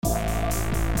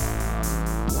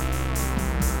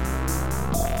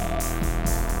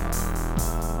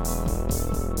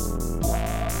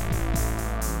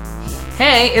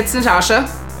Hey, it's Natasha.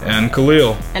 And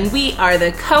Khalil. And we are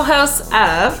the co-hosts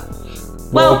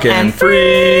of Woke and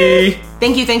Free.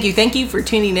 Thank you for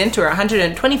tuning in to our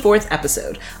 124th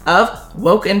episode of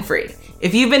Woke and Free.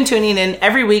 If you've been tuning in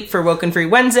every week for Woke and Free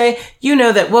Wednesday, you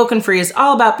know that Woke and Free is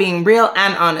all about being real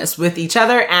and honest with each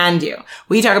other and you.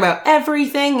 We talk about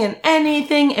everything and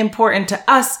anything important to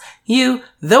us, you,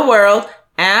 the world,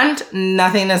 and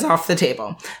nothing is off the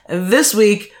table. This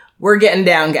week, we're getting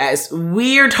down, guys.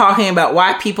 We are talking about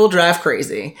why people drive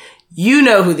crazy. You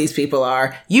know who these people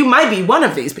are. You might be one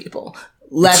of these people.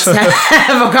 Let's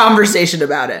have a conversation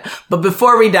about it. But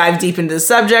before we dive deep into the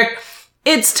subject,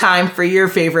 it's time for your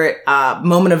favorite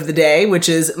moment of the day, which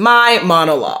is my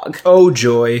monologue. Oh,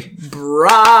 joy.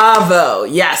 Bravo.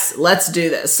 Yes, let's do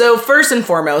this. So first and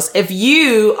foremost, if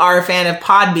you are a fan of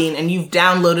Podbean and you've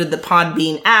downloaded the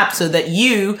Podbean app so that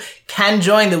you can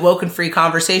join the Woke and Free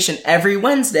conversation every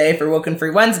Wednesday for Woke and Free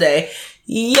Wednesday,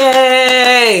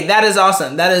 yay! That is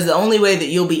awesome. That is the only way that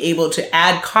you'll be able to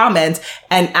add comments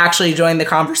and actually join the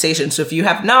conversation. So if you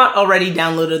have not already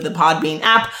downloaded the Podbean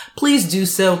app, please do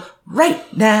so right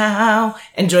now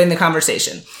and join the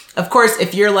conversation. Of course,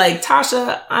 if you're like,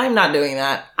 Tasha, I'm not doing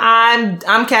that.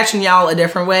 I'm catching y'all a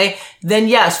different way. Then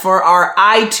yes, for our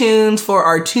iTunes, for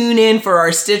our TuneIn, for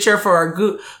our Stitcher, for our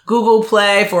Google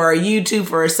Play, for our YouTube,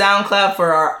 for our SoundCloud,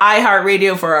 for our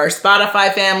iHeartRadio, for our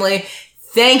Spotify family,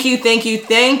 thank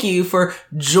you for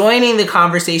joining the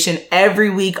conversation every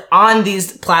week on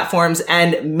these platforms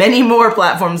and many more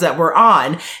platforms that we're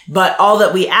on. But all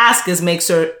that we ask is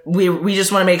we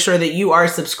just want to make sure that you are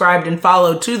subscribed and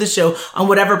followed to the show on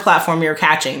whatever platform you're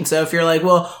catching. So if you're like,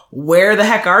 well, where the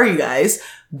heck are you guys?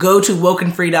 Go to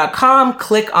wokeandfree.com,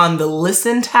 click on the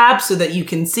listen tab so that you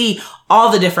can see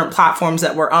all the different platforms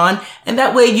that we're on. And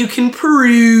that way you can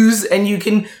peruse and you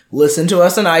can listen to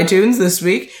us on iTunes this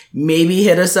week. Maybe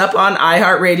hit us up on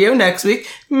iHeartRadio next week.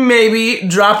 Maybe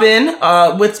drop in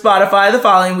with Spotify the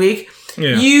following week.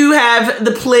 Yeah. You have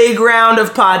the playground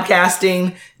of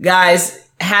podcasting. Guys,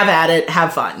 have at it.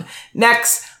 Have fun.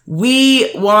 Next,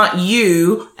 we want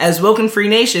you as Woke and Free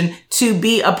Nation to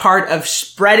be a part of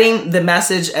spreading the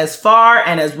message as far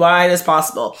and as wide as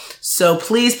possible. So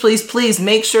please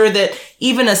make sure that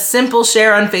even a simple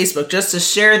share on Facebook, just to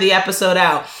share the episode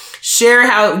out,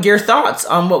 share your thoughts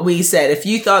on what we said. If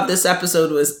you thought this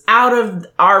episode was out of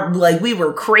we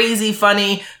were crazy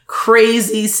funny,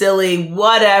 crazy silly,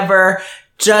 whatever,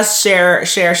 just share,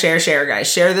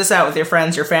 guys. Share this out with your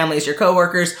friends, your families, your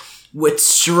coworkers, with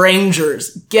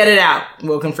strangers. Get it out,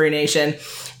 Woke and Free Nation.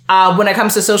 When it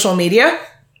comes to social media,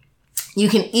 you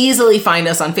can easily find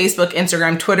us on Facebook,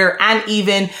 Instagram, Twitter, and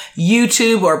even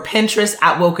YouTube or Pinterest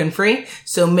at Woke and Free.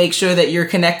 So make sure that you're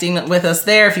connecting with us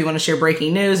there. If you want to share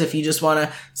breaking news, if you just want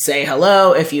to say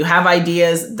hello, if you have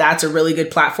ideas, that's a really good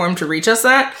platform to reach us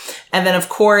at. And then, of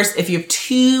course, if you have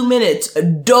 2 minutes, 2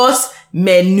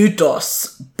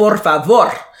 minutos, por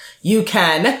favor, you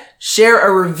can share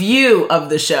a review of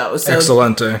the show. So,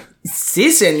 excelente. Sí,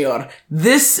 señor.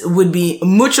 This would be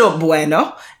mucho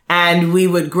bueno, and we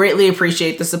would greatly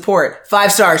appreciate the support.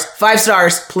 5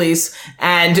 stars, please.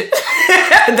 And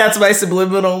that's my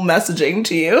subliminal messaging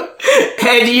to you.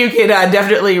 And you can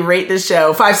definitely rate the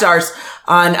show 5 stars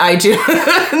on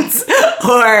iTunes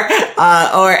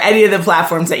or any of the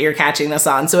platforms that you're catching us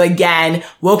on. So again,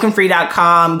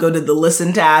 wokeandfree.com, go to the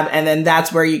listen tab, and then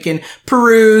that's where you can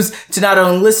peruse to not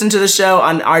only listen to the show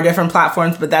on our different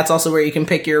platforms, but that's also where you can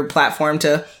pick your platform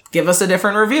to give us a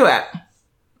different review at.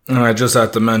 And I just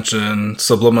have to mention,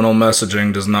 subliminal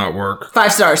messaging does not work.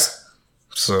 5 stars.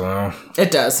 So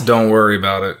it does. Don't worry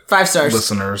about it. 5 stars.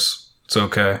 Listeners, it's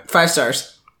okay. 5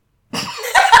 stars.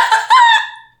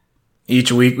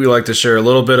 Each week, we like to share a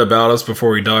little bit about us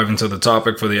before we dive into the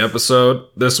topic for the episode.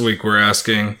 This week, we're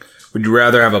asking, would you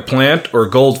rather have a plant or a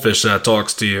goldfish that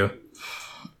talks to you?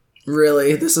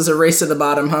 Really? This is a race to the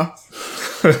bottom, huh?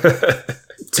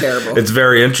 Terrible. It's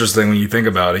very interesting when you think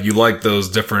about it. You like those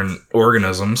different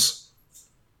organisms.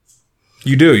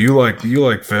 You do. You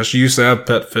like fish. You used to have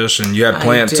pet fish, and you had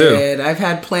plant too. I've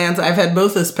had plants. I've had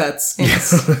both as pets. Yes.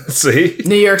 See?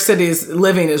 New York City's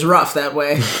living is rough that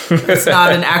way. It's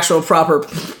not an actual proper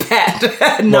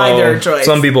pet. Neither choice.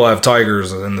 Some people have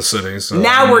tigers in the city. So,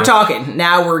 now we're talking.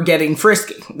 Now we're getting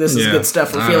frisky. This is good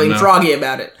stuff. We're feeling froggy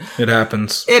about it. It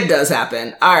happens. It does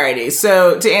happen. Alrighty.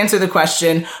 So to answer the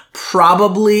question,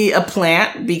 probably a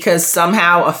plant, because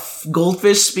somehow a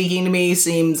goldfish speaking to me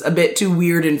seems a bit too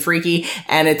weird and freaky,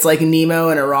 and it's like Nemo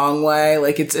in a wrong way.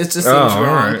 Like it just seems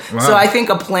wrong. Right. Wow. So I think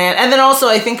a plant, and then also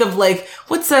I think of like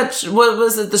what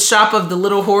was it? The Shop of the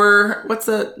Little Horror. What's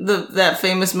that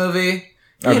famous movie?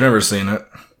 I've never seen it.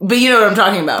 But you know what I'm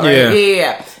talking about, right?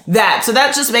 Yeah. So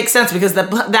that just makes sense because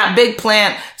that big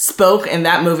plant spoke in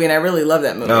that movie, and I really love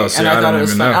that movie. Oh, see, and I thought it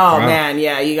was fun. know. Oh, man,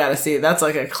 yeah, you got to see it. That's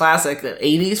like a classic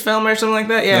 80s film or something like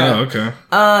that. Yeah. Oh, okay.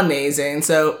 Amazing.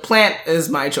 So plant is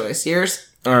my choice. Yours?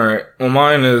 All right. Well,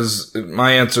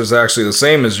 my answer is actually the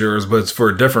same as yours, but it's for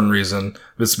a different reason.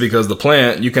 It's because the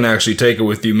plant, you can actually take it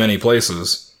with you many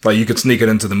places. Like, you could sneak it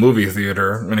into the movie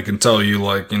theater, and it can tell you,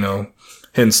 like,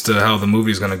 hints to how the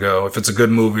movie's gonna go. If it's a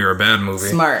good movie or a bad movie.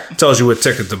 Smart. It tells you what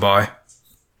ticket to buy.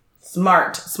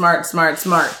 Smart. That's,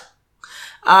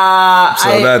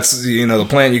 the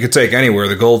plant you could take anywhere.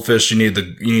 The goldfish, you need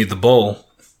the bowl.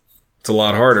 It's a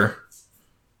lot harder.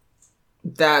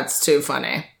 That's too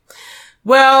funny.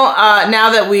 Well,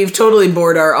 now that we've totally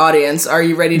bored our audience, are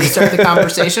you ready to start the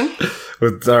conversation? All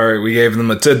right, we gave them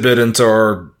a tidbit into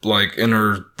our,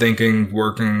 inner thinking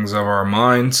workings of our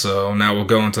mind, so now we'll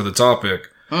go into the topic.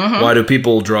 Mm-hmm. Why do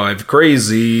people drive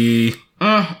crazy?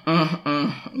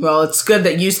 Well, it's good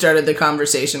that you started the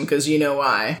conversation because you know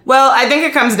why. Well, I think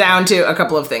it comes down to a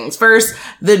couple of things. First,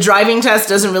 the driving test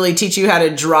doesn't really teach you how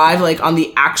to drive on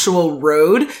the actual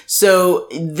road. So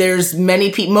there's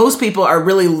most people are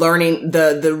really learning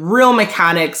the real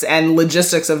mechanics and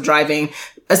logistics of driving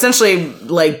essentially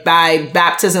by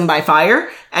baptism by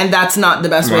fire. And that's not the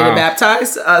best way to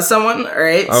baptize someone,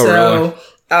 right? Oh, really?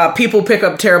 People pick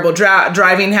up terrible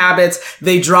driving habits.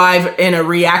 They drive in a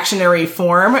reactionary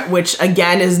form, which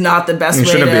again is not the best way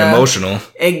to... You shouldn't be emotional.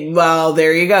 Well,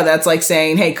 there you go. That's like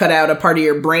saying, hey, cut out a part of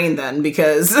your brain then,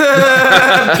 because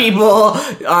people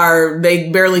they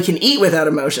barely can eat without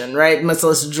emotion, right? Much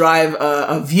less drive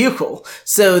a vehicle.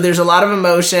 So there's a lot of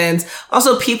emotions.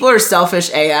 Also, people are selfish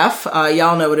AF.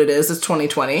 Y'all know what it is. It's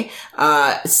 2020.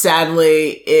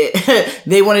 Sadly,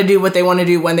 they want to do what they want to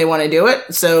do when they want to do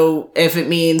it. So if it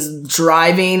means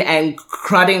driving and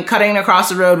cutting across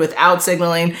the road without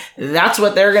signaling, that's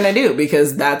what they're going to do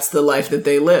because that's the life that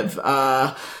they live.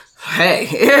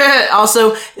 Hey,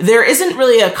 also, there isn't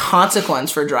really a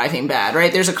consequence for driving bad,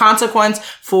 right? There's a consequence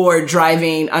for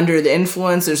driving under the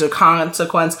influence. There's a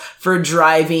consequence for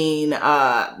driving,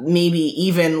 maybe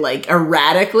even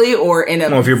erratically or in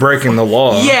a... Well, if you're breaking the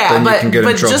law, then you can get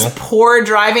in trouble. Just poor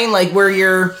driving, where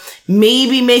you're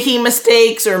maybe making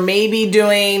mistakes or maybe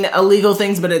doing illegal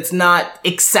things, but it's not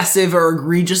excessive or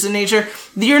egregious in nature,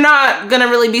 you're not going to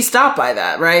really be stopped by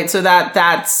that, right? So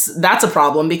that's a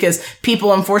problem because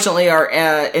people unfortunately are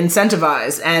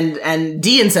incentivized and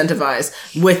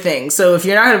de-incentivized with things. So if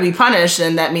you're not going to be punished,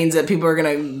 then that means that people are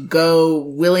going to go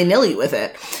willy-nilly with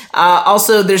it.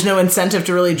 Also, there's no incentive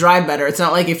to really drive better. It's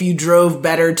not like if you drove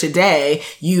better today,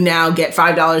 you now get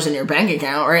 $5 in your bank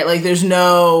account, right? There's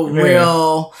no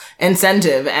real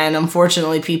incentive. And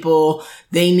unfortunately, people,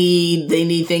 they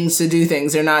need things to do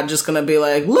things. They're not just going to be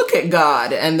like, look at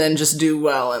God and then just do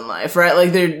well in life,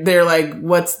 right? They're like,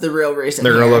 what's the real reason?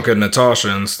 They're going to look at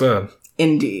Natasha instead.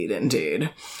 Indeed.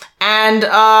 And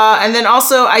then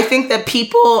also I think that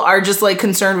people are just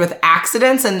concerned with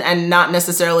accidents and not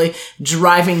necessarily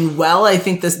driving well. I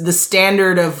think the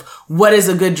standard of what is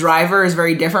a good driver is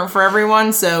very different for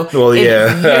everyone. So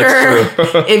that's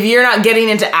true. If you're not getting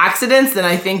into accidents, then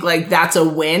I think that's a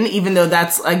win, even though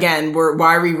that's, again,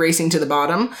 why are we racing to the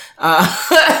bottom? That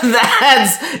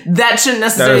shouldn't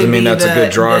necessarily doesn't mean that's a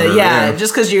good driver.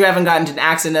 Just because you haven't gotten into an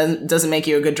accident doesn't make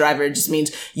you a good driver. It just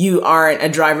means you aren't a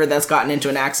driver that's gotten into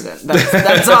an accident.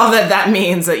 That's all that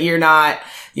means, that you're not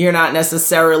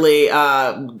necessarily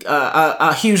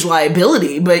a huge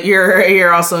liability, but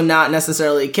you're also not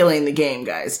necessarily killing the game,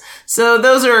 guys. So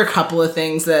those are a couple of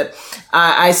things that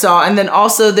I saw. And then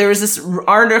also there was this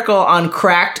article on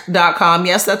cracked.com.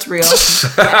 Yes, that's real.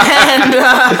 And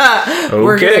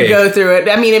we're going to go through it.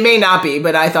 I mean, it may not be,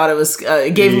 but I thought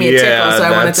it gave me a tickle, so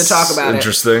I wanted to talk about it.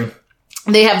 Interesting.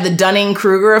 They have the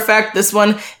Dunning-Kruger effect. This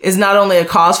one is not only a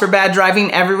cause for bad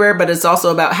driving everywhere, but it's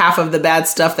also about half of the bad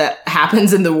stuff that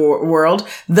happens in the world.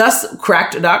 Thus,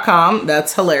 cracked.com.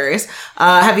 That's hilarious.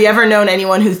 Have you ever known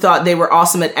anyone who thought they were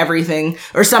awesome at everything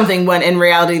or something when in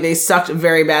reality they sucked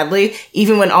very badly,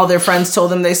 even when all their friends told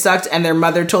them they sucked and their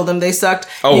mother told them they sucked?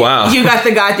 Wow. You got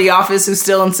the guy at the office who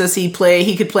still insists he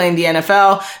could play in the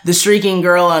NFL, the shrieking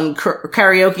girl on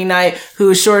karaoke night who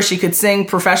was sure she could sing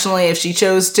professionally if she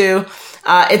chose to.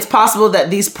 It's possible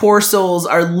that these poor souls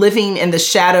are living in the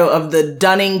shadow of the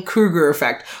Dunning-Kruger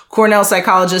effect. Cornell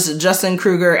psychologists Justin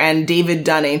Kruger and David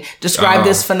Dunning describe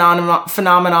this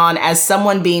phenomenon as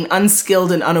someone being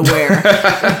unskilled and unaware,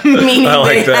 meaning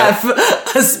they have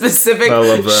a specific I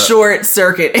love that. short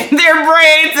circuit in their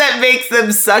brains that makes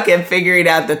them suck at figuring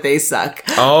out that they suck.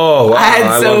 Oh, wow.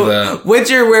 I love that. Once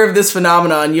you're aware of this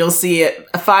phenomenon, you'll see it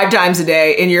 5 times a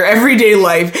day in your everyday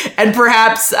life, and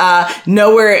perhaps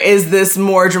nowhere is this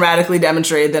more dramatically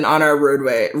demonstrated than on our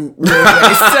roadway. So,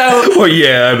 well,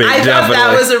 yeah, I mean, I thought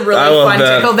that was a really fun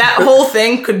tickle. That whole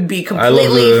thing could be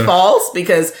completely false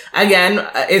because, again,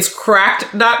 it's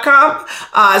cracked.com,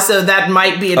 so that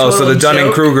might be a total so the joke.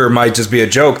 Dunning-Kruger might just be a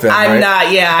joke then, I'm right?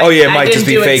 not, yeah. Oh, yeah, it might just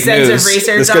be fake news.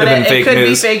 Research this could have been fake news. It could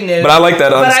be fake news. But I like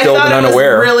that unskilled and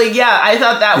unaware. Really, yeah, I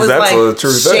thought that was that's like a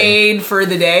true shade thing. for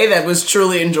the day that was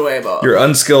truly enjoyable. You're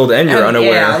unskilled and you're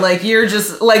unaware. Yeah, like you're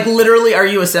just, like literally, are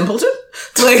you a simpleton?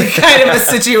 Like kind of a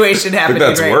situation happening. I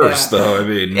think that's right worse, now. though. I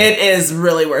mean, it is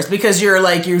really worse because you're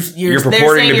like you're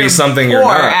purporting to be something you're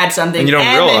not at something, and you don't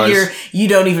realize. You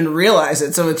don't even realize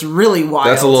it. So it's really wild.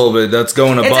 That's a little bit. That's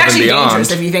going above and beyond. It's actually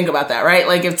dangerous if you think about that, right?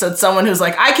 Like if it's someone who's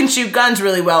like, I can shoot guns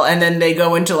really well, and then they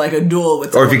go into like a duel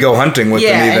with someone. Or if you go hunting with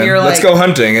them, even and you're like, let's go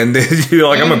hunting, and you're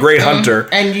like, I'm a great hunter,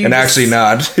 and actually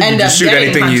not. You just shoot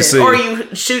anything you see, or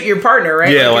you shoot your partner,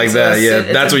 right? Yeah, like that. Yeah,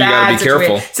 that's what you gotta be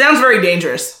careful. Sounds very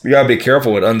dangerous. You gotta be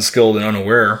careful with unskilled and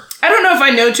unaware. I don't know if I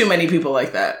know too many people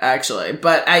like that, actually,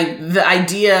 but the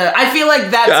idea, I feel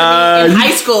like that in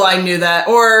high school I knew that,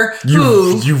 or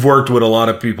You've worked with a lot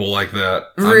of people like that.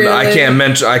 Really?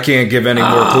 I can't give any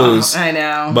more clues. I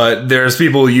know. But there's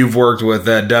people you've worked with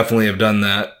that definitely have done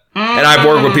that. And I've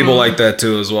worked with people like that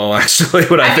too as well, actually,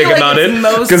 when I think like about it.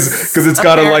 Because it's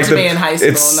got to like in high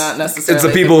school, not necessarily it's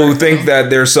the people who think that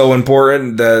they're so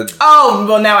important that... Oh,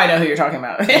 well, now I know who you're talking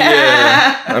about.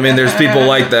 Yeah. I mean, there's people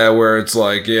like that where it's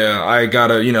like, yeah, I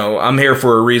gotta, I'm here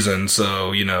for a reason,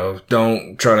 so,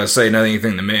 don't try to say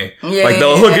anything to me. Yeah, like,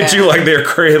 they'll look at you like they're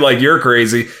crazy, like you're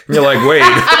crazy. And you're like, wait,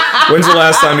 when's the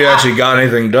last time you actually got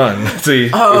anything done? See,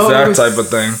 it's that type of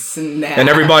thing. Snap. And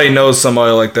everybody knows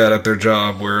somebody like that at their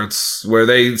job where it's where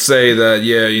they say that,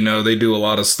 yeah, they do a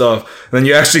lot of stuff. And then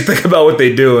you actually think about what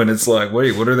they do and it's like,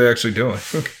 wait, what are they actually doing?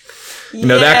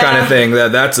 That kind of thing.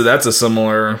 That's a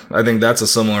similar, I think that's a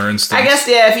similar instance. I guess,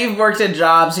 yeah, if you've worked at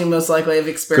jobs, you most likely have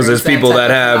experienced because there's people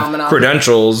that have phenomenon.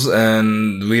 credentials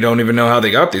and we don't even know how they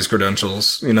got these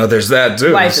credentials. There's that too.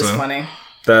 Life is funny.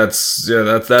 That's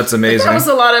amazing. That was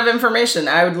a lot of information.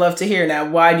 I would love to hear. Now,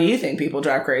 why do you think people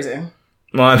drive crazy?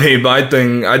 Well, I mean, I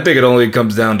think it only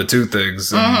comes down to two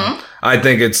things. Mm-hmm. I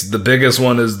think it's the biggest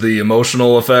one is the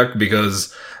emotional effect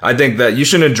because I think that you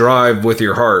shouldn't drive with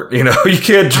your heart. You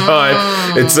can't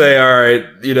drive and say, all right,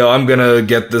 I'm going to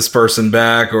get this person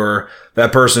back or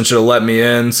that person should have let me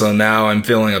in. So now I'm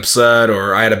feeling upset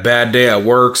or I had a bad day at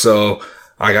work. So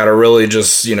I gotta really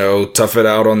just, tough it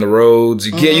out on the roads.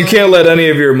 You can't let any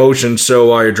of your emotions show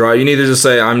while you're driving. You need to just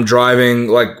say, I'm driving,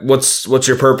 like, what's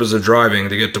your purpose of driving?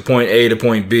 To get to point A to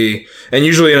point B. And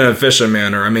usually in an efficient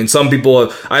manner. I mean, some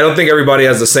people, I don't think everybody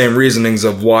has the same reasonings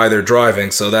of why they're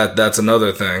driving. So that's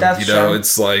another thing. That's true.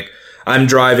 It's like, I'm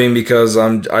driving because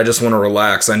I just want to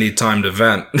relax. I need time to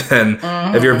vent. And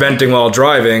if you're venting while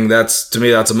driving, to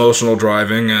me, that's emotional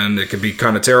driving and it can be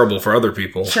kind of terrible for other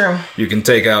people. Sure. You can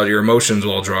take out your emotions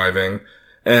while driving.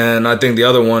 And I think the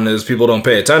other one is people don't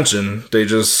pay attention. They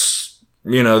just,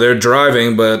 they're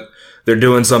driving, but they're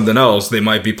doing something else. They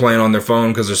might be playing on their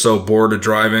phone because they're so bored of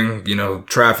driving.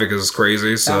 Traffic is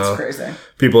crazy. So that's crazy.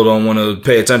 People don't want to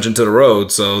pay attention to the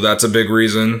road. So that's a big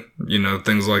reason,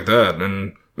 things like that.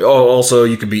 And also,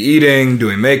 you could be eating,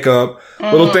 doing makeup,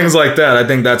 little things like that. I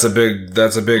think that's a big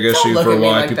issue for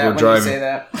why people are driving.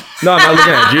 No, I'm not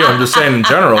looking at you. I'm just saying in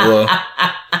general, though.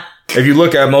 If you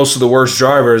look at most of the worst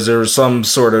drivers, there's some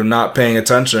sort of not paying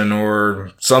attention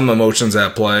or some emotions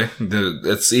at play.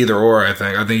 It's either or, I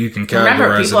think. I think you can categorize it into that.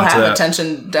 Remember, people have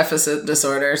attention deficit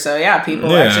disorder. So, yeah,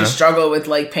 people actually struggle with,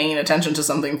 paying attention to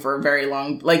something for a very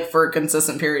long, for a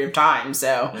consistent period of time.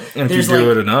 So, if you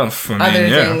do it enough. Other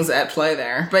things at play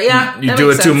there. But, yeah, you do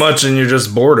it too much and you're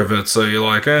just bored of it. So, you're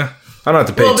like, I don't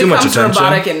have to pay too much attention. It becomes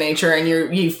robotic in nature, and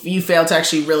you fail to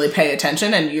actually really pay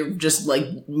attention, and you're just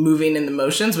moving in the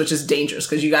motions, which is dangerous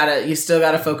because you still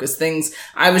gotta focus things.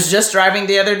 I was just driving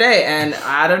the other day, and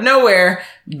out of nowhere,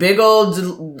 big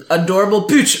old adorable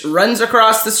pooch runs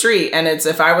across the street, and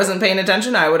if I wasn't paying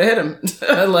attention, I would have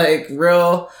hit him.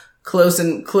 Real close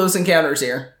encounters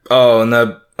here. Oh,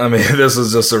 and this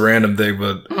is just a random thing,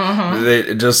 but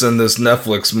they just in this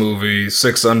Netflix movie,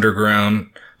 6 Underground.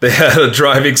 They had a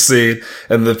driving scene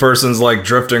and the person's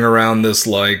drifting around this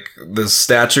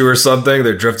statue or something.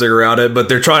 They're drifting around it, but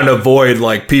they're trying to avoid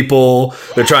people.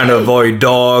 They're trying to avoid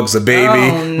dogs, a baby.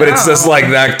 Oh, no. But it's just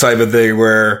that type of thing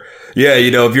where yeah,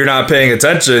 you know, if you're not paying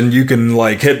attention, you can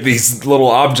like hit these little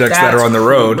objects that are on the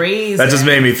road. Crazy. That just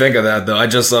made me think of that, though. I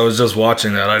was just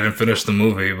watching that. I didn't finish the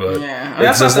movie, but yeah, it's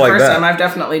that's just not the like first that. time. I've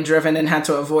definitely driven and had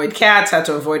to avoid cats, had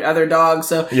to avoid other dogs.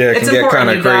 So Yeah, it it's can get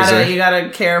important. kinda crazy. You gotta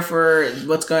care for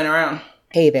what's going around.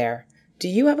 Hey there. Do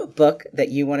you have a book that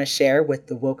you want to share with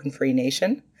the Woken Free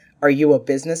Nation? Are you a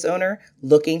business owner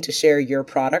looking to share your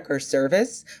product or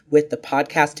service with the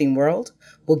podcasting world?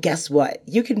 Well, guess what?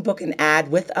 You can book an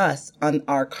ad with us on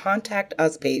our Contact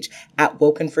Us page at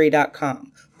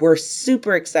wokenfree.com. We're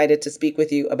super excited to speak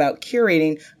with you about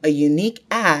curating a unique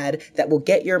ad that will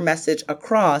get your message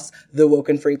across the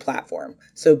Woken Free platform.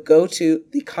 So go to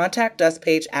the Contact Us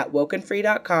page at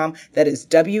wokenfree.com. That is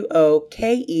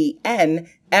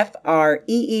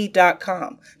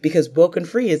WOKENFREE.com, because Woken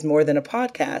Free is more than a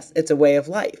podcast. It's a way of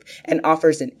life and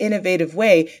offers an innovative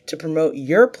way to promote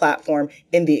your platform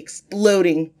in the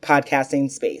exploding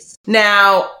podcasting space.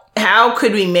 Now, how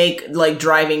could we make like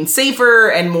driving safer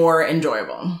and more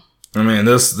enjoyable? I mean,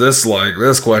 this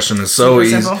question is so Super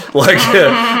easy. simple. Like,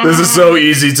 this is so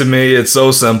easy to me. It's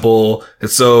so simple.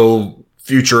 It's so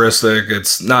futuristic.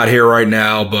 It's not here right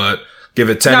now, but give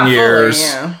it 10 Not fully, years.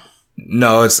 yeah.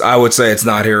 No, I would say it's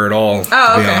not here at all, to be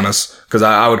honest. Because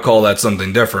I would call that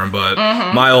something different. But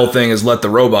my whole thing is let the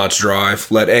robots drive.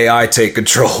 Let AI take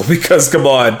control. Because, come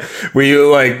on,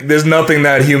 there's nothing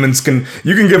that humans can...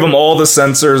 You can give them all the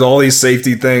sensors, all these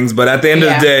safety things. But at the end of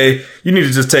the day, you need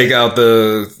to just take out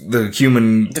the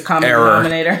human The common error.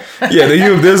 denominator. Yeah,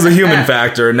 there's the human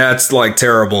factor. And that's, like,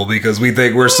 terrible. Because we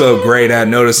think we're so great at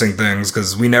noticing things.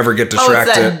 Because we never get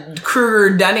distracted. Oh, it's that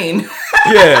Kruger-Dunning.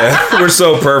 Yeah, we're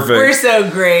so perfect. We're so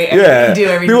great. And Yeah, we do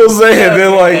everything. people say so it. They're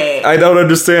like, great. I don't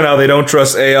understand how they don't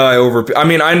trust AI over. I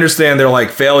mean, I understand they're like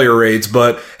failure rates,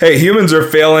 but hey, humans are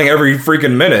failing every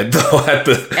freaking minute though at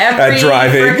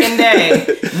driving. Every freaking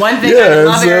day. One thing Yeah, I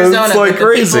love so Arizona, it's, like, but the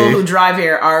crazy. people who drive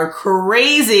here are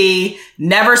crazy.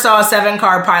 Never saw a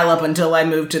 7-car pileup until I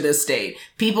moved to this state.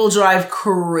 People drive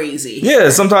crazy. Yeah,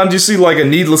 sometimes you see like a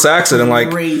needless accident.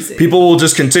 Like Crazy. people will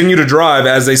just continue to drive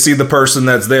as they see the person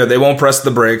that's there. They won't press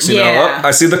the brakes. You know, Yeah. oh,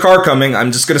 I see the car coming.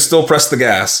 I'm just gonna still press the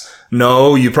gas.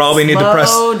 No, you probably need to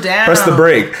Slow down. press the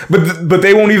brake. But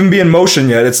they won't even be in motion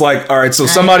yet. It's like, all right, so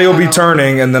somebody will be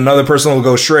turning and another person will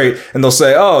go straight and they'll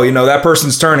say, oh, you know, that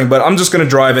person's turning, but I'm just going to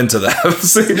drive into them.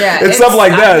 See, Yeah, it's stuff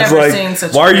like I've that. never It's seen like,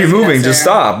 such why are you craziness moving? Just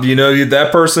there. stop. You know,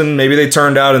 that person, maybe they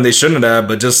turned out and they shouldn't have,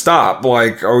 but just stop.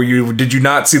 Like, did you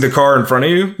not see the car in front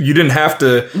of you? You didn't have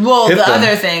to Well, hit the them.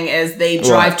 other thing is they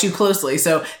drive too closely,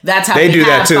 so that's how They we do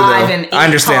that have too, 5 though. and 8 I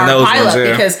understand car those ones, pileup,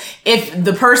 yeah. because if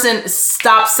the person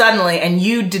stops suddenly and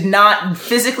you did not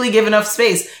physically give enough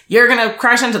space, you're gonna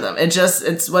crash into them.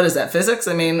 It's what is that, physics?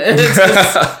 I mean, it's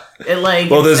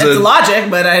it's logic,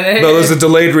 but there's a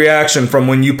delayed reaction from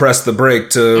when you press the brake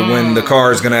to when the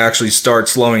car is going to actually start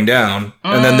slowing down.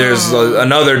 And then there's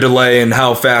another delay in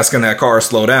how fast can that car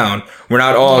slow down. We're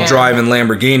not all driving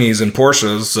Lamborghinis and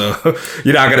Porsches, so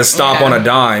you're not going to stop on a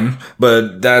dime.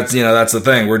 But that's the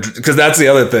thing. Because that's the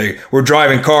other thing. We're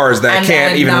driving cars that And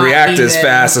can't then even not react as even-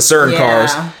 fast as certain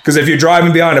cars. Because if you're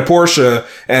driving behind a Porsche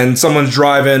and someone's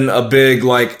driving a big,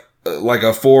 like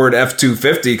a Ford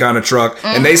F-250 kind of truck,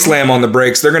 and they slam on the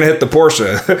brakes, they're going to hit the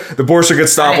Porsche. The Porsche could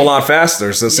stop a lot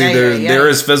faster. So see, there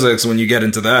is physics when you get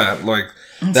into that. Like,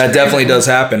 that definitely does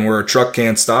happen where a truck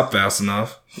can't stop fast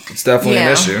enough. It's definitely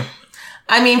an issue.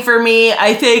 I mean, for me,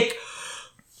 I think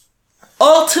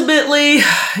ultimately,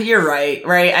 you're right?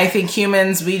 I think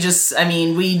humans, we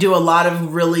do a lot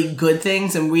of really good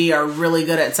things and we are really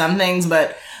good at some things,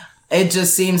 but it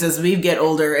just seems as we get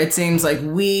older, it seems like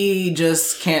we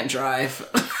just can't drive.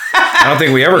 I don't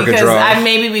think we ever could drive.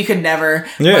 Maybe we could never.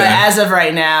 Yeah. But as of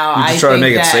right now, You I just try to think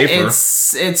make it that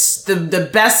safer. it's the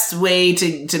best way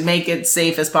to make it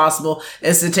safe as possible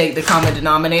is to take the common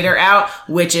denominator out,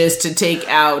 which is to take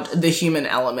out the human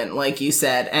element, like you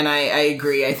said. And I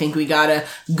agree. I think we gotta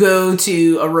go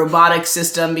to a robotic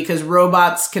system because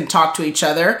robots can talk to each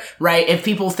other, right? If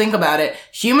people think about it,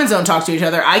 humans don't talk to each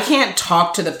other. I can't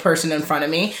talk to the person in front of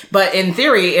me, but in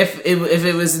theory, if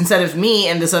it was instead of me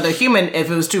and this other human, if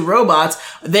it was two robots,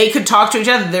 they could talk to each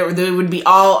other. They would be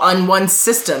all on one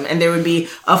system, and there would be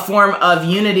a form of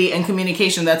unity and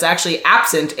communication that's actually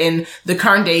absent in the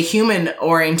current day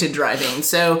human-oriented driving.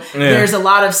 So there's a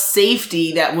lot of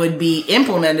safety that would be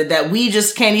implemented that we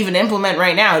just can't even implement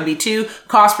right now. It'd be too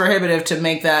cost prohibitive to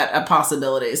make that a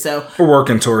possibility. So We're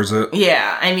working towards it.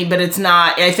 yeah, I mean, but it's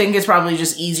not. I think it's probably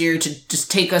just easier to just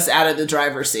take us out of the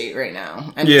driver's seat right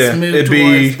now and just move it'd be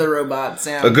towards the robots.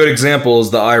 Yeah. A good example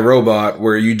is the iRobot,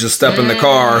 where you just step in the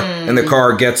car, and the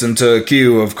car gets into a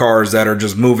queue of cars that are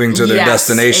just moving to their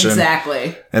destination.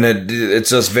 Exactly. And it's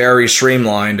just very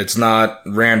streamlined. It's not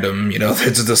random,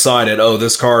 it's decided,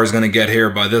 this car is going to get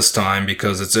here by this time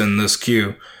because it's in this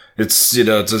queue. It's,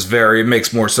 it's just it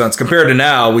makes more sense. Compared to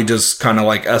now, we just kind of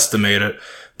like estimate it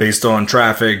based on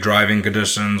traffic, driving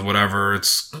conditions, whatever.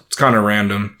 It's kind of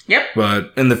random. Yep.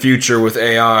 But in the future with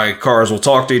AI, cars will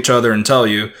talk to each other and tell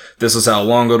you this is how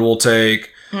long it will take.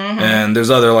 And there's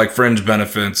other like fringe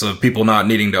benefits of people not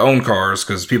needing to own cars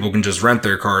because people can just rent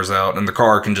their cars out and the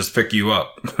car can just pick you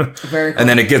up. Very cool. And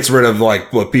then it gets rid of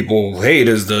like what people hate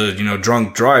is the,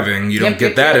 drunk driving. You don't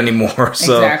get that anymore.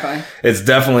 So exactly. It's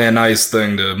definitely a nice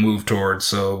thing to move towards.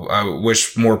 So I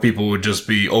wish more people would just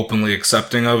be openly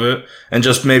accepting of it and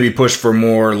just maybe push for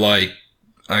more like,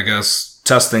 I guess,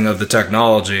 testing of the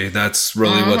technology. That's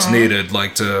really what's needed.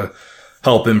 Like to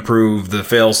help improve the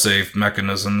fail-safe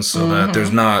mechanisms so that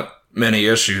there's not many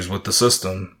issues with the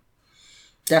system.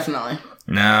 Definitely.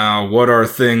 Now, what are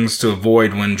things to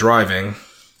avoid when driving?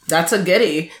 That's a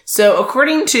goodie. So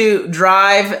according to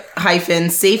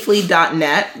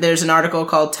drive-safely.net, there's an article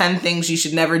called 10 Things You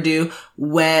Should Never Do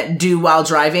While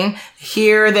Driving.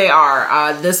 Here they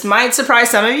are. This might surprise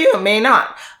some of you. It may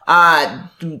not.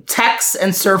 Text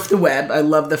and surf the web. I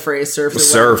love the phrase surf the web.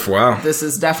 Surf, wow. This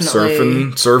is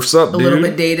definitely surf's up, dude. A little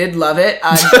bit dated. Love it.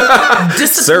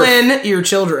 Discipline your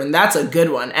children. That's a good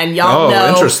one. And y'all know.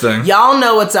 Interesting. Y'all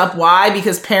know what's up. Why?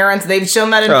 Because parents, they've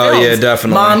shown that in films. Oh, yeah,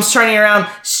 definitely. Mom's turning around.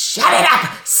 Shut it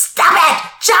up. Stop it.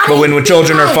 Johnny. But when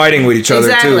children are fighting with each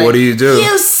other too, what do?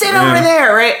 You sit over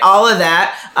there, right? All of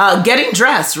that. Getting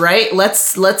dressed, right?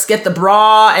 Let's get the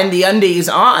bra and the undies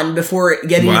on before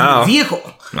getting in the vehicle.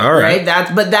 All right.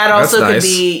 But that also could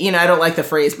be, I don't like the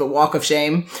phrase, but walk of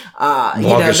shame.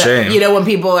 Walk of shame. When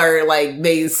people are like,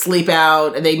 they sleep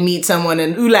out, they meet someone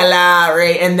and ooh la la,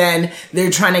 right? And then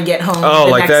they're trying to get home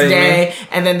the next day.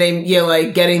 And then they,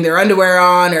 like getting their underwear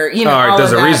on or, all of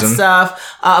that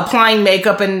stuff. Applying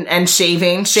makeup and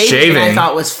shaving. Shaving I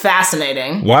thought was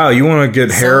fascinating. Wow. You want to get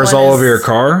hairs all over your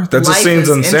car? That just seems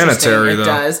unsanitary though. It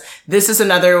does. This is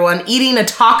another one. Eating a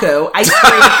taco, ice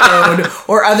cream cone,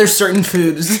 or other certain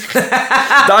foods.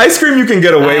 The ice cream you can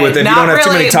get away with if you don't have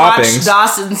too many toppings. Watch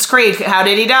Dawson's Creek. How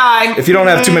did he die? If you don't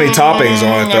have too many toppings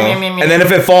on it, though. And then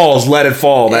if it falls, let it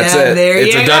fall. That's it.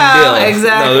 It's a done deal.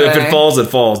 Exactly. No, if it falls, it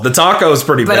falls. The taco is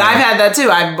pretty bad. But I've had that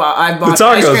too. I bought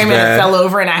ice cream and it fell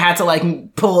over and I had to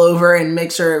like pull over and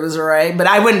make sure it was right. But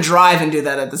I wouldn't drive and do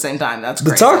that at the same time. That's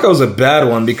crazy. The taco's a bad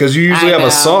one because you usually have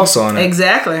a sauce on it.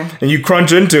 Exactly. And you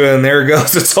crunch into it and there it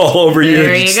goes. It's all over you.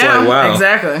 There you go. Like, wow.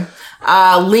 Exactly.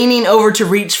 Leaning over to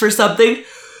reach for something.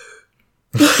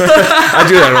 I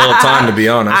do that all the time, to be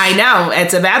honest. I know.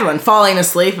 It's a bad one. Falling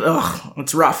asleep. Ugh,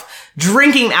 it's rough.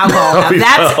 Drinking alcohol. Now,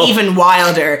 that's even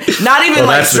wilder. Not even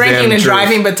like drinking and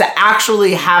driving, but to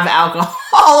actually have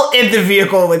alcohol in the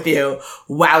vehicle with you.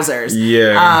 Wowzers.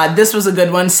 Yeah. This was a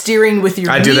good one. Steering with your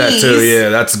knees. I do that too. Yeah,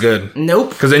 that's good.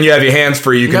 Nope. Because then you have your hands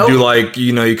free. You can do like,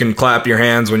 you can clap your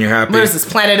hands when you're happy. What is this,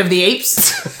 Planet of the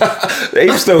Apes? The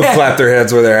apes don't clap their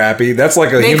heads when they're happy. That's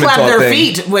like a human talk thing. They clap their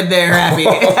feet when they're happy.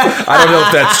 I don't know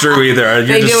if that's true either. You're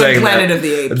they just do saying in Planet of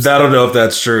the Apes. I don't know if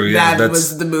that's true. Yeah, that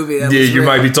was the movie. That yeah, was you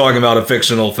might be talking about a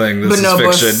fictional thing. This is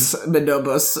fiction.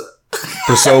 Bonobos.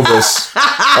 Proboscis.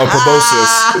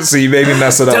 Proboscis. So you made me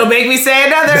mess it up. Don't make me say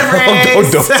another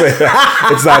phrase. Don't say that.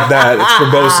 It's not that. It's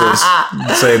proboscis.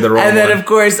 You say the wrong one. And then, of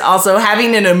course, also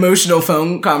having an emotional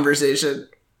phone conversation.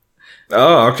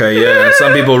 Oh, okay, yeah.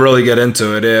 Some people really get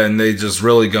into it, and they just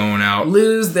really going out.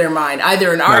 Lose their mind.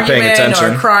 Either an argument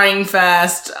or crying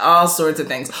fast, all sorts of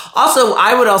things. Also,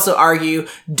 I would also argue,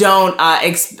 don't,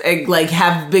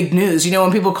 have big news.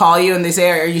 When people call you and they say,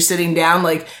 are you sitting down?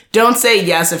 Like, don't say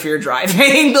yes if you're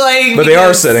driving. But they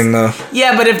are sitting, though.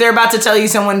 Yeah, but if they're about to tell you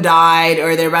someone died,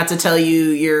 or they're about to tell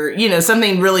you you're,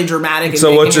 something really dramatic.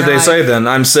 So what should they say then?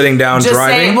 I'm sitting down just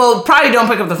driving? Probably don't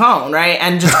pick up the phone, right?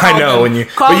 And just I know, but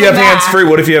you have hands free.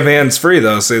 What if you have hands free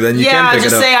though? So then you can pick it up. Yeah,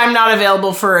 just say I'm not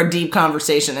available for a deep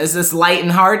conversation. Is this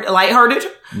lighthearted?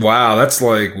 Wow, that's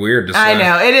like weird to say. I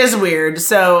know, it is weird.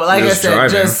 So like I said,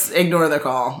 just ignore the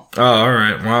call. Oh, all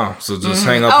right. Wow. So just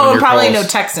hang up on your calls. Oh, and probably no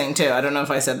texting too. I don't know if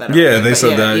I said that already. Yeah, they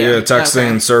said that. Yeah, texting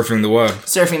and surfing the web.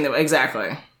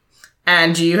 Exactly.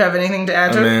 And do you have anything to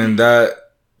add to it? I mean, that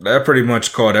pretty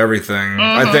much caught everything.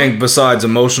 I think besides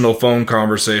emotional phone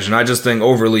conversation, I just think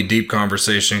overly deep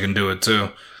conversation can do it too.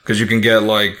 Because you can get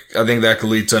I think that could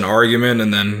lead to an argument,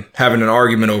 and then having an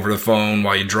argument over the phone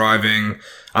while you're driving,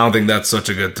 I don't think that's such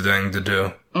a good thing to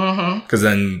do. Because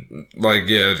then,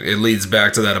 it leads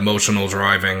back to that emotional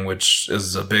driving, which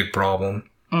is a big problem.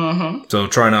 So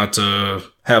try not to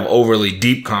have overly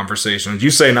deep conversations.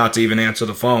 You say not to even answer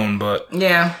the phone, but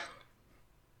Yeah.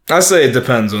 I say it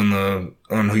depends on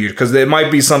who you, because it might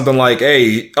be something like,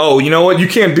 hey, oh, you know what? You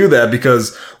can't do that,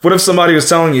 because what if somebody was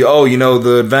telling you, oh,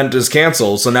 the event is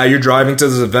canceled. So now you're driving to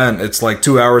this event. It's like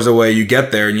 2 hours away. You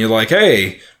get there and you're like,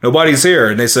 hey, nobody's here.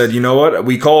 And they said, you know what?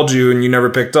 We called you and you never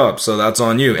picked up. So that's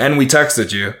on you. And we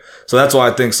texted you. So that's why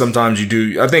I think sometimes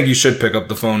I think you should pick up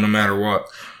the phone no matter what.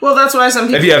 Well, that's why some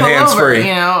people if you have pull hands over, free,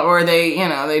 or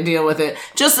they deal with it.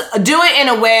 Just do it in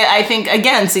a way. I think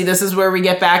again. See, this is where we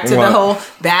get back to the whole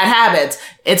bad habits.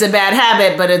 It's a bad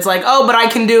habit, but it's like, oh, but I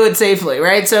can do it safely,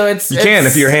 right? So you can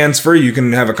if you're hands free, you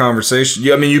can have a conversation.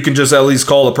 I mean, you can just at least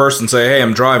call the person, and say, hey,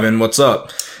 I'm driving. What's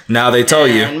up? Now they tell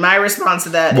you. And my response to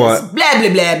that is what? Blah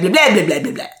blah blah blah blah blah blah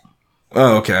blah blah.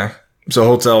 Oh, okay. So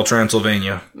Hotel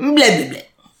Transylvania. Blah blah blah.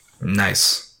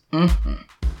 Nice. Mm-hmm.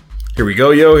 Here we go,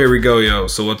 yo.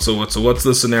 So what's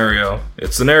the scenario?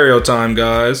 It's scenario time,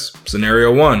 guys.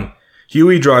 Scenario 1.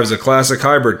 Huey drives a classic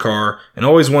hybrid car and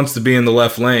always wants to be in the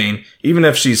left lane, even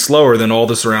if she's slower than all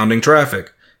the surrounding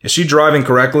traffic. Is she driving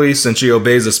correctly since she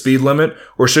obeys the speed limit,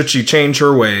 or should she change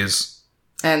her ways?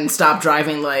 And stop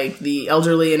driving like the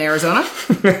elderly in Arizona?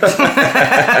 Come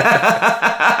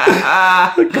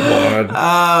on.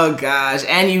 Oh, gosh.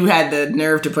 And you had the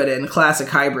nerve to put in classic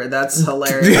hybrid. That's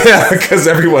hilarious. Yeah, because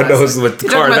everyone knows what the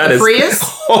car that is. Prius?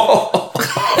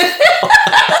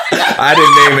 I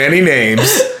didn't name any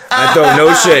names. I throw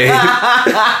no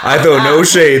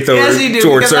shade. Yes, you do,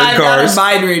 towards certain cars. I'm not a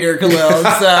mind reader, Khalil,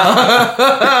 so.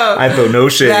 I throw no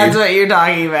shade. That's what you're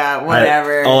talking about.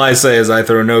 Whatever. All I say is I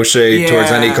throw no shade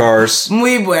towards any cars.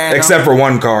 Muy bueno. Except for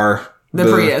one car. The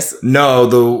Prius. No,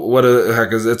 what the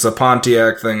heck is it? It's a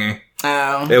Pontiac thingy.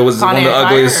 Oh. It was Pontiac one of the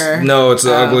ugliest. Fire, no, it's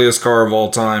the ugliest car of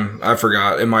all time. I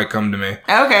forgot. It might come to me. Okay.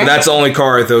 But that's the only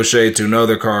car I throw shade to. No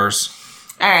other cars.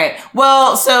 All right.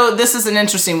 Well, so this is an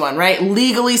interesting one, right?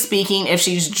 Legally speaking, if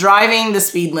she's driving the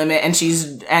speed limit and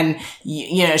she's in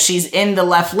the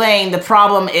left lane, the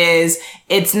problem is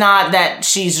it's not that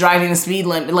she's driving the speed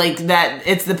limit, like that.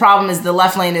 It's the problem is the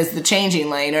left lane is the changing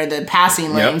lane or the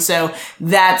passing lane.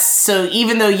 Yep. So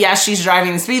even though, yes, she's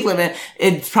driving the speed limit,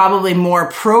 it's probably more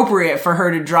appropriate for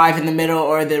her to drive in the middle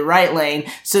or the right lane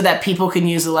so that people can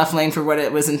use the left lane for what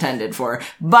it was intended for.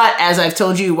 But as I've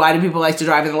told you, why do people like to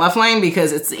drive in the left lane?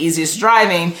 Because it's the easiest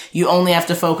driving. You only have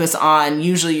to focus on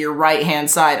usually your right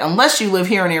hand side, unless you live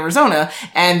here in Arizona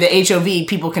and the HOV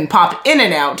people can pop in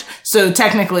and out. So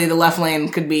technically the left lane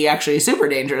could be actually super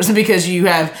dangerous because you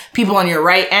have people on your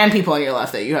right and people on your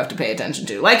left that you have to pay attention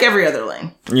to, like every other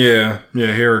lane. Yeah,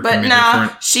 here it can be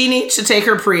different. She needs to take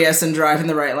her Prius and drive in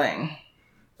the right lane.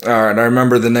 Alright, I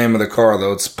remember the name of the car,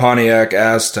 though. It's Pontiac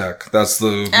Aztec. That's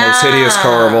the most hideous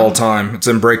car of all time. It's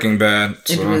in Breaking Bad.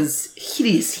 So. It was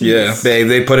hideous. Yeah,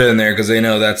 they put it in there because they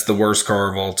know that's the worst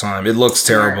car of all time. It looks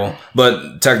terrible. Right.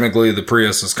 But technically, the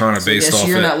Prius is kind of based off it.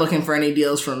 You're not looking for any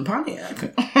deals from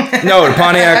Pontiac. No,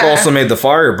 Pontiac also made the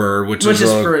Firebird, which is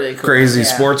pretty cool. Crazy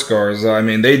sports cars. I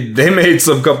mean, they made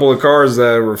some couple of cars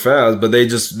that were fast, but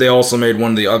they also made one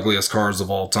of the ugliest cars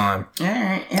of all time. All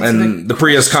right. And the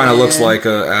Prius kind of looks like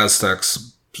a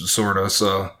Aztecs, sort of,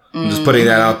 so I'm just putting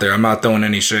that out there. I'm not throwing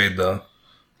any shade, though.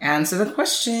 Answer the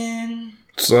question.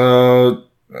 So,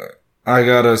 I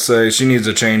gotta say, she needs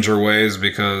to change her ways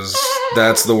because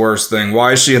that's the worst thing.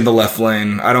 Why is she in the left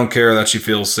lane? I don't care that she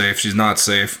feels safe. She's not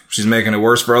safe. She's making it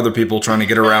worse for other people trying to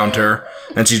get around her.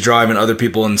 And she's driving other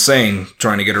people insane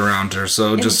trying to get around her.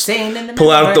 So just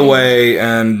pull out the way,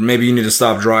 and maybe you need to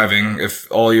stop driving if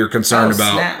all you're concerned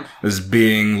about is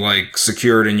being, like,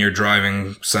 secured in your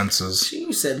driving senses.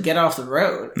 You said get off the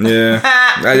road. Yeah.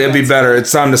 It'd be better.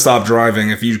 It's time to stop driving.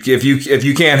 If you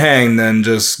can't hang, then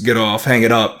just get off. Hang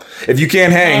it up. If you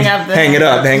can't hang it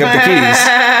up. Hang up the keys.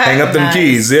 Hang up them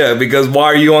keys. Yeah, because why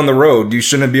are you on the road? You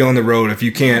shouldn't be on the road if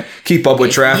you can't keep up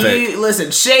with traffic.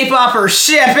 Listen, shape up or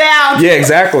ship out. Yeah,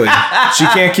 exactly. She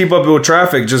can't keep up with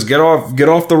traffic. Just get off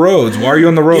the roads. Why are you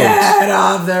on the roads? Get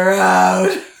off the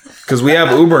road. Because we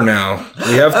have Uber now.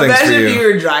 We have things for you. Imagine if you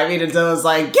were driving and someone's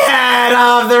like, get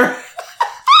off the road.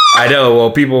 I know.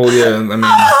 Well, people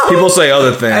say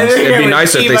other things. It'd be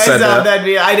nice if they said that.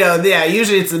 I know. Yeah,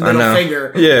 usually it's the middle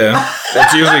finger. Yeah,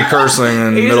 it's usually cursing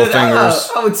and middle fingers.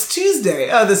 Oh, it's Tuesday.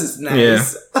 Oh, this is nice. Yeah.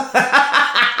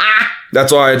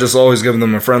 That's why I just always give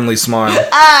them a friendly smile.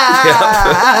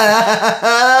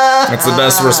 That's the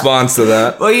best response to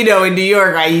that. Well, in New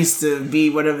York, I used to be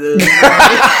one of those.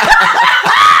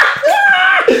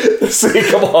 See,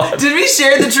 come on. Did we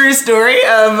share the true story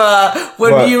of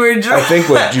when What? you were driving? I think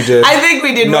what you did. I think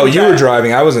we did. No, one you time. were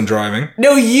driving. I wasn't driving.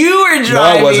 No, you were driving. No,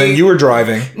 I wasn't. You were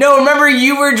driving. No, remember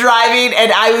you were driving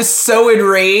and I was so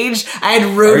enraged. I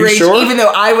had road Are you rage sure? even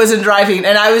though I wasn't driving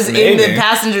and I was in the Maybe.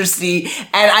 passenger seat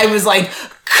and I was like,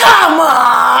 come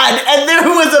on! And there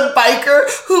was a biker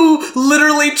who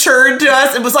literally turned to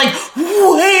us and was like,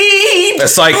 wait! A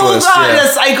cyclist, Hold on, yeah. a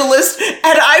cyclist.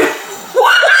 And I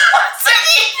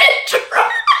wasn't even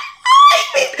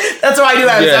driving. That's why I knew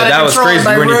I was out of that was control. crazy.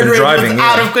 My You weren't road even rage driving. was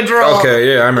out of control.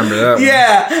 Okay, yeah, I remember that. one.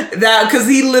 Yeah, that because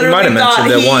he literally might have thought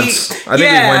mentioned it he, once. I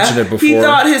think he mentioned it He before.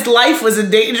 thought his life was in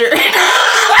danger.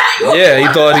 Yeah, he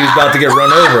thought he was about to get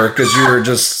run over because you were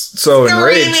just so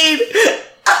enraged. Screaming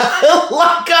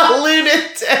like a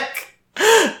lunatic.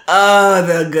 Oh,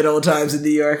 the good old times in New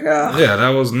York. Oh. Yeah, that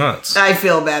was nuts. I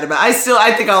feel bad about it.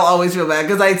 I think I'll always feel bad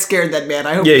because I scared that man.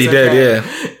 I hope Yeah, he's you did, okay.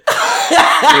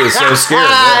 yeah. He was so scared.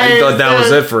 Yeah. He thought that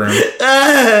was it for him.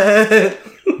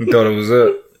 He thought it was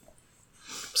it.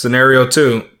 Scenario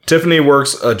 2. Tiffany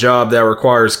works a job that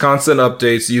requires constant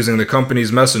updates using the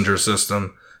company's messenger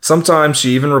system. Sometimes she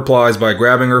even replies by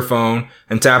grabbing her phone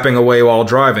and tapping away while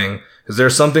driving. Is there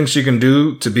something she can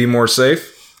do to be more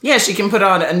safe? Yeah, she can put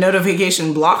on a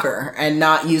notification blocker and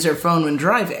not use her phone when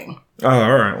driving. Oh,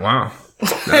 all right. Wow. That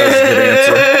was a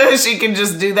good answer. She can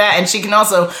just do that, and she can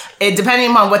also, depending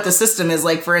on what the system is,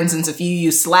 like for instance, if you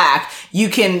use Slack, you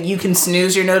can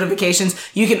snooze your notifications.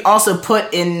 You can also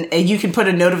put a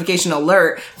notification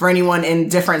alert for anyone in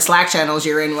different Slack channels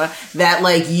you're in that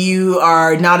like you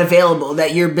are not available,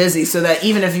 that you're busy, so that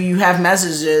even if you have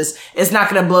messages, it's not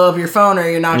going to blow up your phone or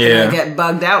you're not going to get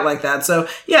bugged out like that. So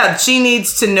yeah, she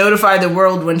needs to notify the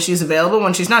world when she's available.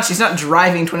 When she's not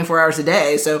driving 24 hours a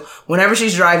day. So whenever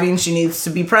she's driving, she needs to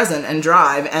be present and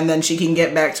drive, and then she can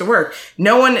get back to work.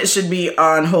 No one should be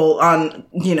on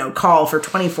call for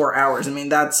 24 hours. I mean,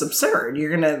 that's absurd. You're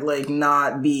gonna like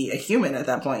not be a human at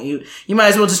that point. You might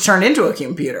as well just turn into a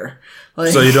computer.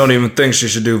 Like, So you don't even think she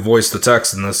should do voice to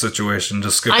text in this situation?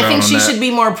 Just skip out I on think she that. should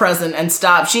be more present and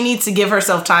stop. She needs to give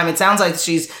herself time. It sounds like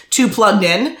she's too plugged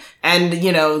in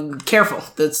and, careful.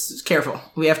 That's careful.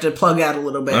 We have to plug out a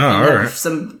little bit and all have right.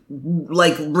 some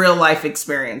like real life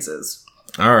experiences.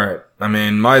 All right. I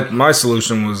mean, my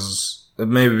solution was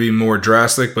maybe more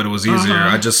drastic, but it was easier.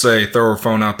 I just say throw her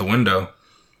phone out the window.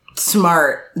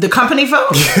 Smart. The company phone?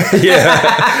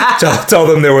 Yeah. tell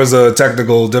them there was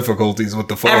technical difficulties with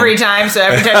the phone. Every time she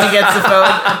gets the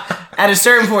phone, at a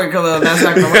certain point, Khalil, that's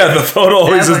not going to work. Yeah, the phone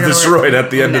always That's not is gonna destroyed work.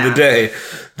 at the end of the Nah. day.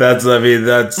 That's.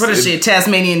 What is she, a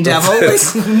Tasmanian devil?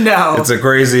 Like, no. It's a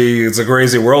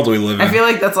crazy world we live in. I feel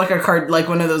like that's like like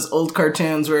one of those old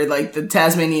cartoons where like the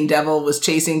Tasmanian devil was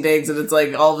chasing things and it's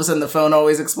like all of a sudden the phone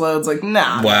always explodes. Like,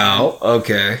 nah. Wow.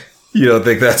 Okay. You don't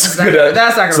think that's not good? gonna-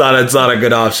 that's not gonna It's not a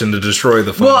good option to destroy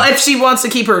the phone. Well, if she wants to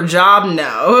keep her job,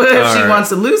 no. If she right. wants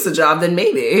to lose the job, then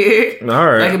maybe. All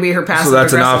right. That could be her passive. So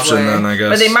that's an aggressive option way. then, I guess.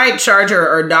 But they might charge her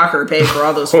or dock her pay for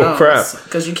all those phones. Oh crap!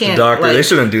 Because you can't. The doctor. like, They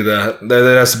shouldn't do that. That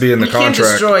has to be in the you can't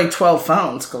contract. destroy 12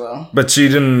 phones, Khalil. But she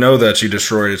didn't know that she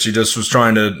destroyed it. She just was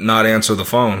trying to not answer the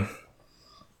phone.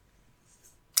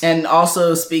 And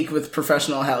also speak with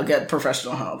professional help. Get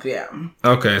professional help. Yeah.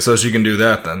 Okay, so she can do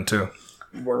that then too.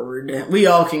 Word. We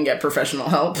all can get professional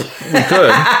help. We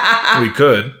could. We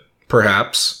could.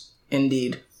 Perhaps.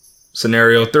 Indeed.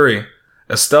 Scenario 3.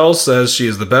 Estelle says she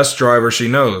is the best driver she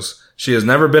knows. She has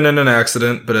never been in an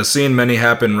accident, but has seen many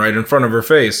happen right in front of her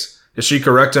face. Is she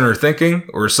correct in her thinking,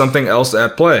 or is something else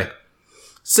at play?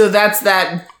 So that's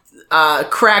that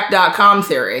crack.com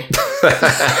theory.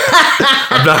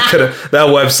 I'm not gonna. That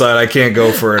website, I can't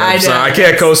go for it. I I'm know, sorry. I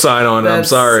can't co-sign on it. I'm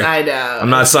sorry. I know. I'm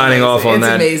not signing off on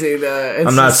that. It's amazing, though.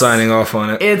 I'm not signing off on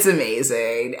it. It's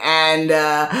amazing. And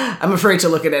I'm afraid to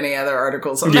look at any other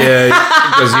articles on that. Yeah,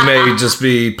 because you may just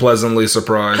be pleasantly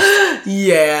surprised.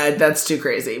 Yeah, that's too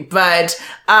crazy. But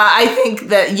I think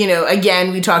that,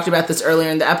 again, we talked about this earlier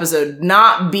in the episode.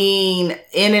 Not being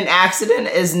in an accident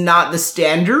is not the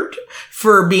standard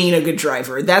for being a good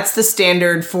driver. That's the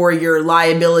standard for your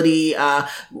liability,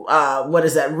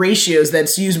 ratios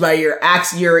that's used by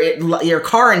your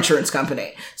car insurance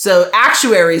company. So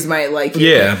actuaries might like you.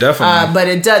 Yeah, definitely.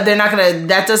 But they're not gonna,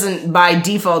 that doesn't by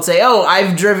default say, oh,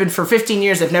 I've driven for 15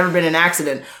 years, I've never been in an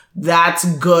accident. That's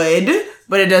good.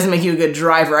 but it doesn't make you a good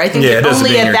driver. I think Yeah, it doesn't only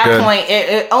mean at you're that good. point,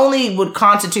 it only would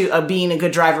constitute of being a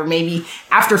good driver maybe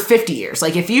after 50 years.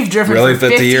 Like if you've driven Really? for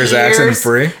 50 years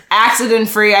accident-free?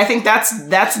 Accident-free, I think that's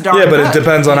darn Yeah, but good, it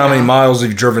depends on you how many know? miles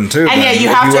you've driven too. And yeah, then, you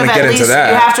if have to wanna have get at into least that.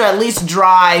 you have to at least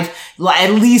drive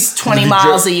at least 20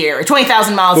 miles a year,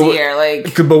 20,000 miles a year,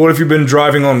 like. But what if you've been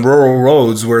driving on rural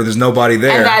roads where there's nobody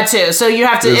there? And that too. So you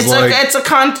have to. It's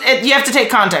You have to take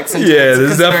context. Into Yeah, into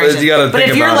there's definitely- consideration. you gotta But think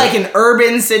if you're about like it. an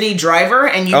urban city driver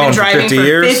and you've been for driving 50 for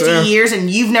years, 50 yeah. years and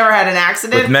you've never had an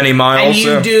accident, With many miles, and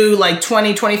you yeah. do like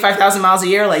 25,000 miles a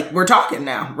year, like we're talking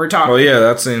now. We're talking. Well, yeah,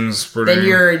 that seems pretty.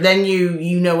 Then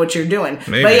you know what you're doing.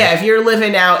 Maybe. But yeah, if you're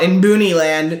living out in Booney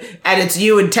Land and it's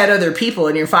you and 10 other people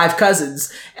and your 5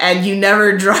 cousins and you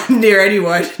never drive near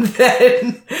anyone,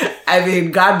 then I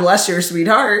mean, God bless your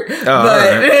sweetheart. But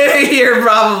alright. you're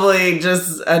probably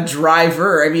just a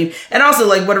driver. I mean, and also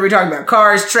like what are we talking about?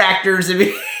 Cars, tractors. I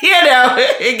mean, you know,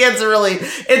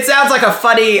 it sounds like a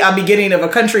funny beginning of a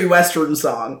country western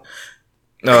song.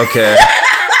 Okay.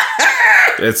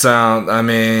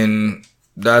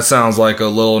 That sounds like a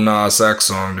Lil Nas X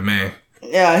song to me.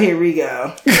 Yeah, here we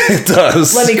go. It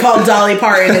does. Let me call Dolly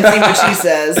Parton and see what she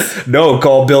says. No,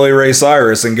 call Billy Ray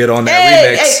Cyrus and get on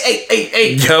that remix.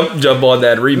 Hey. Jump on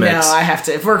that remix. No, I have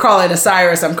to. If we're calling a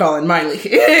Cyrus, I'm calling Miley.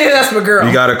 That's my girl.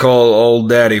 You gotta call Old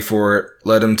Daddy for it.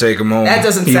 Let him take him home. That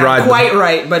doesn't He sound ride quite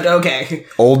right, but okay.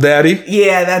 Old Daddy?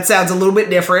 Yeah, that sounds a little bit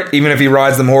different. Even if he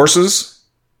rides them horses?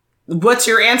 What's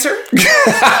your answer?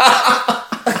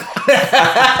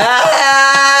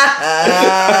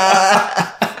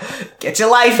 Get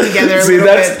your life together a See, little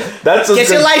bit. that's Get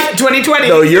your life in 2020.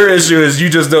 No, your issue is you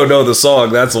just don't know the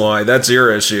song. That's why. That's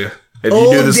your issue. If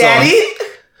you do the Old Daddy? song.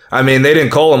 I mean, they didn't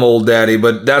call him Old Daddy,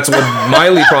 but that's what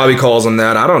Miley probably calls him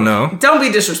that. I don't know. Don't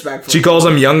be disrespectful. She calls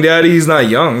him Young Daddy. He's not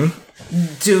young.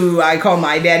 Do I call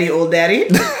my daddy Old Daddy?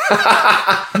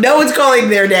 No one's calling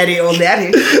their daddy Old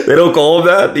Daddy. They don't call him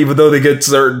that, even though they get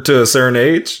to a certain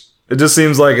age. It just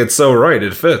seems like it's so right.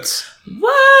 It fits.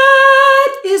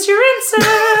 What is your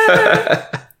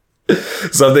answer?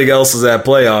 Something else is at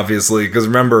play, obviously, because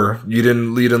remember, you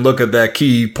didn't look at that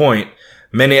key point.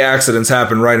 Many accidents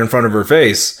happen right in front of her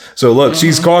face. So look,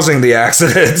 she's causing the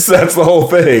accidents. That's the whole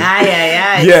thing.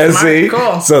 Aye. Yeah, Smart. see?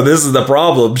 Cool. So this is the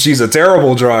problem. She's a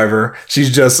terrible driver. She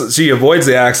avoids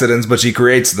the accidents, but she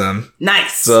creates them.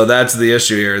 Nice. So that's the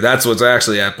issue here. That's what's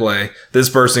actually at play. This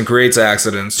person creates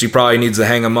accidents. She probably needs to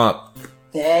hang them up.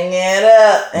 Hang it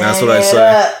up. That's what I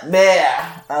say.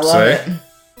 Yeah. I love Say? it.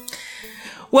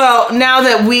 Well, now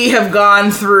that we have gone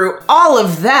through all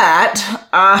of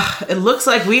that, it looks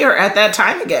like we are at that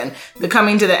time again. We're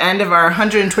coming to the end of our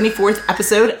 124th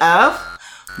episode of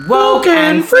Woke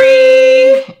and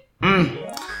Free.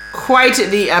 Quite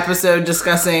the episode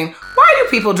discussing why do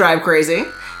people drive crazy.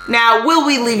 Now, will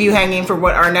we leave you hanging for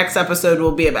what our next episode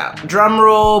will be about? Drum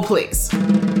roll, please.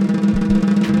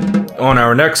 On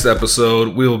our next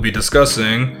episode, we will be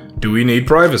discussing, do we need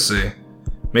privacy?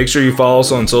 Make sure you follow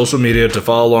us on social media to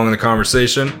follow along in the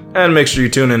conversation, and make sure you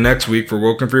tune in next week for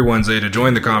Woke and Free Wednesday to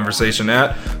join the conversation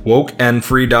at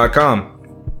wokeandfree.com.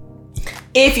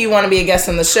 If you want to be a guest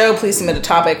on the show, please submit a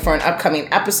topic for an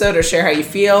upcoming episode or share how you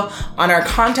feel on our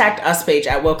Contact Us page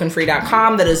at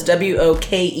wokenfree.com. That is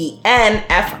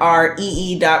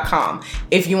WOKENFREE.com.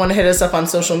 If you want to hit us up on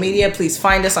social media, please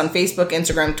find us on Facebook,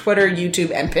 Instagram, Twitter,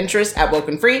 YouTube, and Pinterest at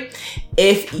Woken Free.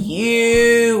 If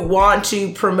you want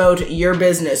to promote your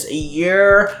business,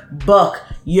 your book,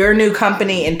 your new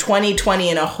company in 2020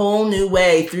 in a whole new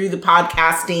way through the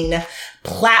podcasting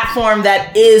platform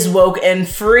that is Woke and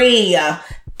Free,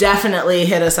 definitely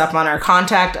hit us up on our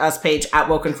Contact Us page at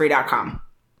wokenfree.com.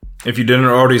 If you didn't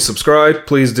already subscribe,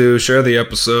 please do share the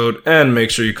episode and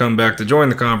make sure you come back to join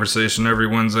the conversation every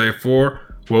Wednesday for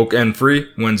Woke and Free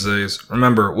Wednesdays.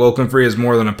 Remember, Woke and Free is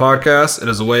more than a podcast, it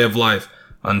is a way of life.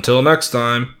 Until next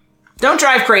time. Don't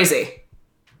drive crazy.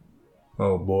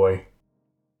 Oh boy.